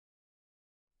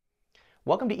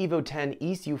Welcome to Evo 10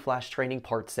 ECU Flash Training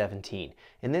Part 17.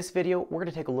 In this video, we're going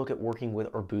to take a look at working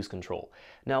with our boost control.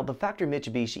 Now, the factory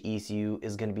Mitsubishi ECU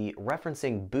is going to be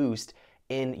referencing boost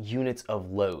in units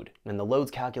of load, and the load's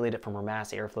calculated from our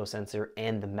mass airflow sensor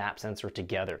and the map sensor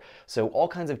together. So all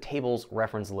kinds of tables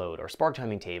reference load. Our spark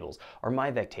timing tables, our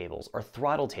MIVEC tables, our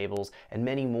throttle tables, and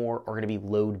many more are going to be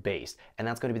load based, and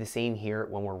that's going to be the same here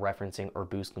when we're referencing our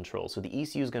boost control. So the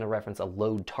ECU is going to reference a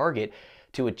load target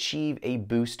to achieve a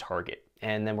boost target.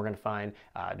 And then we're going to find,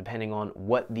 depending on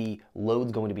what the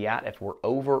load's going to be at, if we're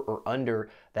over or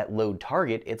under that load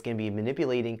target, it's going to be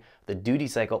manipulating the duty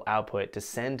cycle output to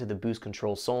send to the boost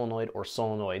control solenoid or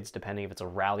solenoids, depending if it's a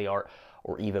Rally Art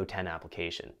or Evo 10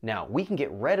 application. Now, we can get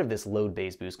rid of this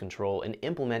load-based boost control and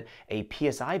implement a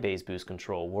PSI-based boost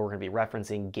control where we're going to be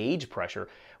referencing gauge pressure,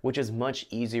 which is much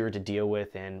easier to deal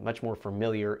with and much more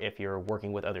familiar if you're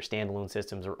working with other standalone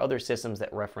systems or other systems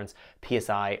that reference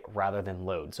PSI rather than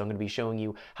load. So I'm going to be showing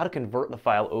you how to convert the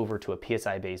file over to a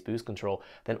PSI-based boost control,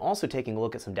 then also taking a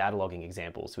look at some data logging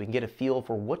examples so we can get a feel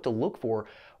for what to look for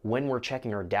when we're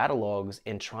checking our data logs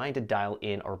and trying to dial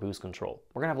in our boost control.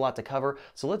 We're gonna have a lot to cover,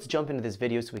 so let's jump into this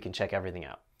video so we can check everything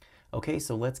out. Okay,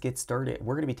 so let's get started.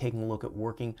 We're gonna be taking a look at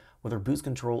working with our boost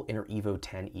control in our Evo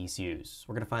 10 ECUs.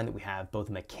 We're gonna find that we have both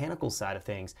the mechanical side of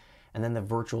things and then the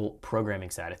virtual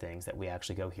programming side of things that we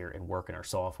actually go here and work in our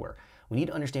software. We need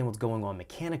to understand what's going on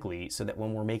mechanically so that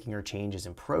when we're making our changes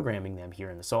and programming them here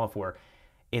in the software,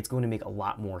 it's going to make a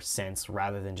lot more sense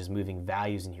rather than just moving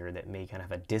values in here that may kind of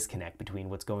have a disconnect between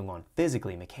what's going on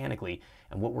physically, mechanically,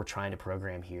 and what we're trying to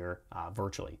program here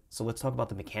virtually. So let's talk about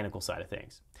the mechanical side of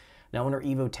things. Now on our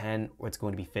Evo 10, it's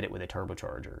going to be fitted with a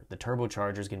turbocharger. The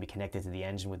turbocharger is going to be connected to the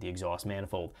engine with the exhaust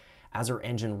manifold. As our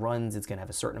engine runs, it's going to have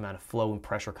a certain amount of flow and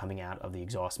pressure coming out of the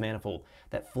exhaust manifold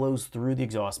that flows through the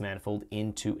exhaust manifold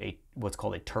into what's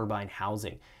called a turbine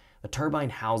housing. The turbine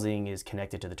housing is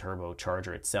connected to the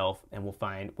turbocharger itself, and we'll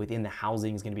find within the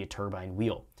housing is going to be a turbine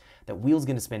wheel. That wheel is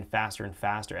going to spin faster and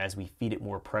faster as we feed it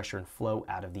more pressure and flow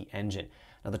out of the engine.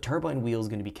 Now the turbine wheel is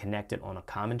going to be connected on a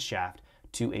common shaft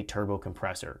to a turbo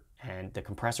compressor, and the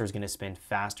compressor is going to spin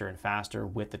faster and faster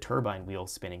with the turbine wheel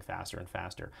spinning faster and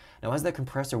faster. Now as the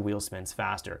compressor wheel spins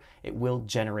faster, it will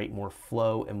generate more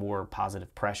flow and more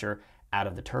positive pressure out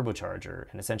of the turbocharger,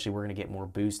 and essentially we're going to get more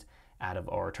boost out of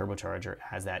our turbocharger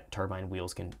as that turbine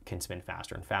wheels can spin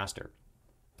faster and faster.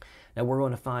 Now we're going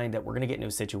to find that we're going to get into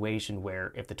a situation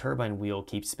where if the turbine wheel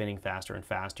keeps spinning faster and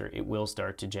faster, it will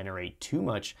start to generate too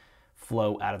much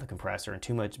flow out of the compressor and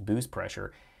too much boost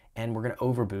pressure, and we're going to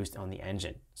overboost on the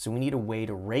engine. So we need a way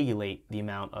to regulate the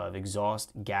amount of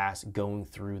exhaust gas going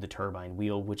through the turbine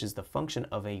wheel, which is the function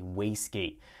of a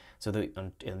wastegate. So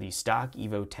in the stock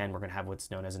Evo 10, we're going to have what's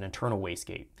known as an internal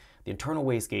wastegate. The internal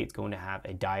wastegate is going to have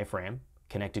a diaphragm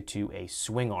connected to a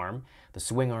swing arm. The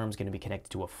swing arm is going to be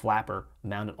connected to a flapper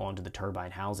mounted onto the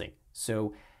turbine housing.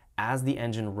 So as the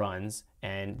engine runs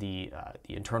and the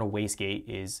internal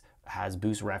wastegate has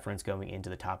boost reference going into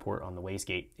the top port on the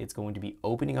wastegate, it's going to be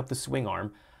opening up the swing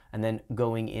arm and then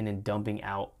going in and dumping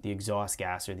out the exhaust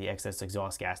gas or the excess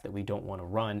exhaust gas that we don't want to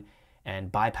run,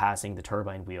 and bypassing the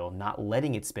turbine wheel, not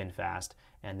letting it spin fast,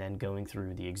 and then going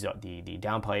through the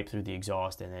downpipe through the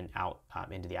exhaust and then out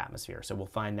into the atmosphere. So we'll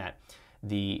find that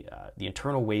the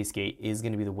internal wastegate is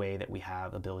going to be the way that we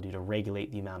have ability to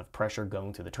regulate the amount of pressure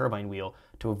going through the turbine wheel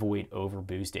to avoid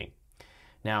overboosting.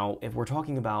 Now, if we're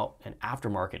talking about an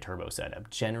aftermarket turbo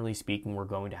setup, generally speaking, we're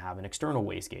going to have an external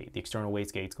wastegate. The external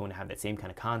wastegate is going to have that same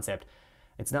kind of concept.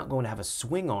 It's not going to have a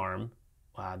swing arm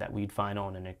that we'd find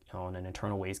on an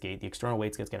internal wastegate. The external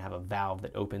wastegate is going to have a valve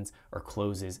that opens or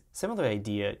closes, similar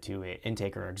idea to an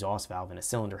intake or exhaust valve in a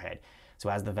cylinder head. So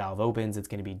as the valve opens, it's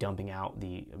going to be dumping out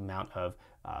the amount of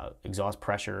exhaust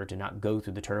pressure to not go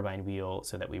through the turbine wheel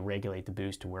so that we regulate the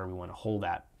boost to where we want to hold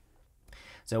that.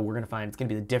 So we're going to find it's going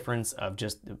to be the difference of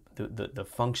just the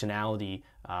functionality,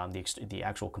 the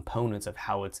actual components of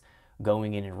how it's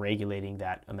going in and regulating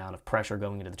that amount of pressure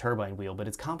going into the turbine wheel, but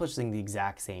it's accomplishing the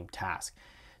exact same task.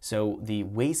 So the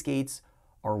wastegates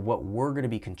are what we're going to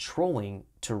be controlling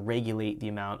to regulate the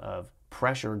amount of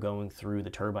pressure going through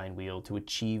the turbine wheel to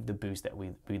achieve the boost that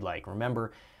we'd like.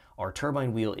 Remember, our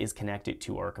turbine wheel is connected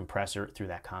to our compressor through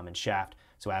that common shaft.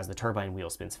 So as the turbine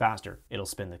wheel spins faster, it'll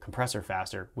spin the compressor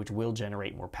faster, which will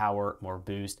generate more power, more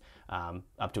boost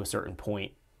up to a certain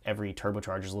point. Every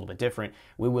turbocharger is a little bit different.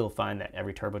 We will find that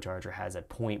every turbocharger has a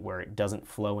point where it doesn't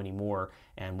flow anymore,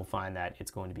 and we'll find that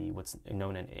it's going to be what's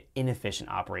known as an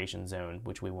inefficient operation zone,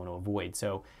 which we want to avoid.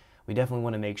 So we definitely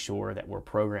want to make sure that we're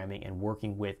programming and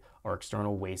working with our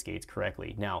external wastegates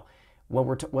correctly. Now,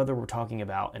 whether we're talking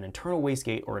about an internal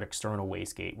wastegate or an external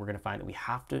wastegate, we're going to find that we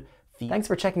have to Thanks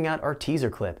for checking out our teaser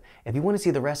clip. If you want to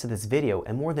see the rest of this video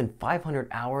and more than 500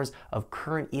 hours of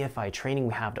current EFI training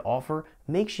we have to offer,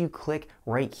 make sure you click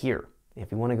right here.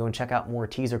 If you want to go and check out more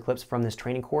teaser clips from this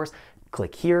training course,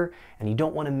 click here, and you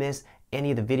don't want to miss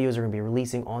any of the videos we're going to be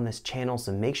releasing on this channel,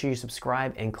 so make sure you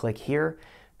subscribe and click here.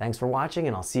 Thanks for watching,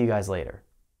 and I'll see you guys later.